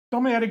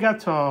Domo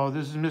arigato.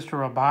 This is Mr.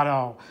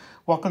 Roboto.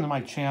 Welcome to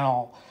my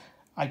channel.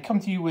 I come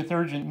to you with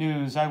urgent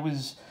news. I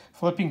was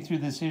flipping through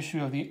this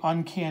issue of the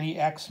Uncanny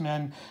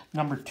X-Men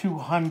number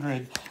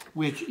 200,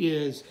 which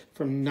is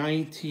from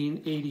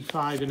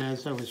 1985. And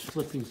as I was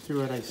flipping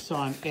through it, I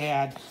saw an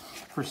ad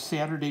for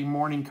Saturday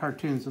morning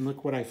cartoons. And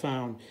look what I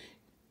found.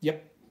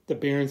 Yep, the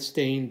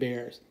Berenstain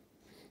Bears.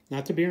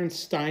 Not the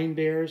Berenstein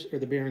Bears or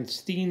the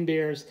Berenstein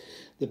Bears,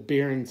 the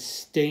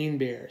Berenstain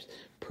Bears.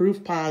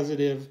 Proof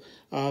positive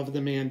of the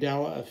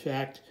Mandela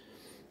effect.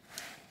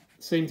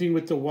 Same thing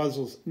with the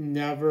Wuzzles.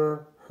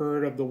 Never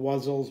heard of the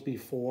Wuzzles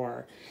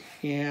before.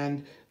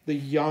 And the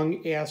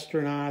young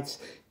astronauts,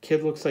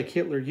 kid looks like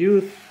Hitler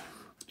Youth.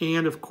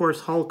 And of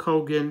course, Hulk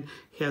Hogan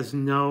has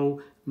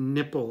no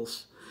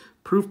nipples.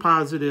 Proof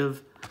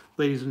positive,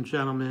 ladies and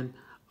gentlemen,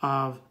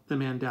 of the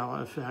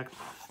Mandela effect.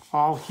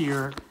 All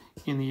here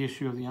in the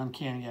issue of the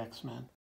Uncanny X-Men.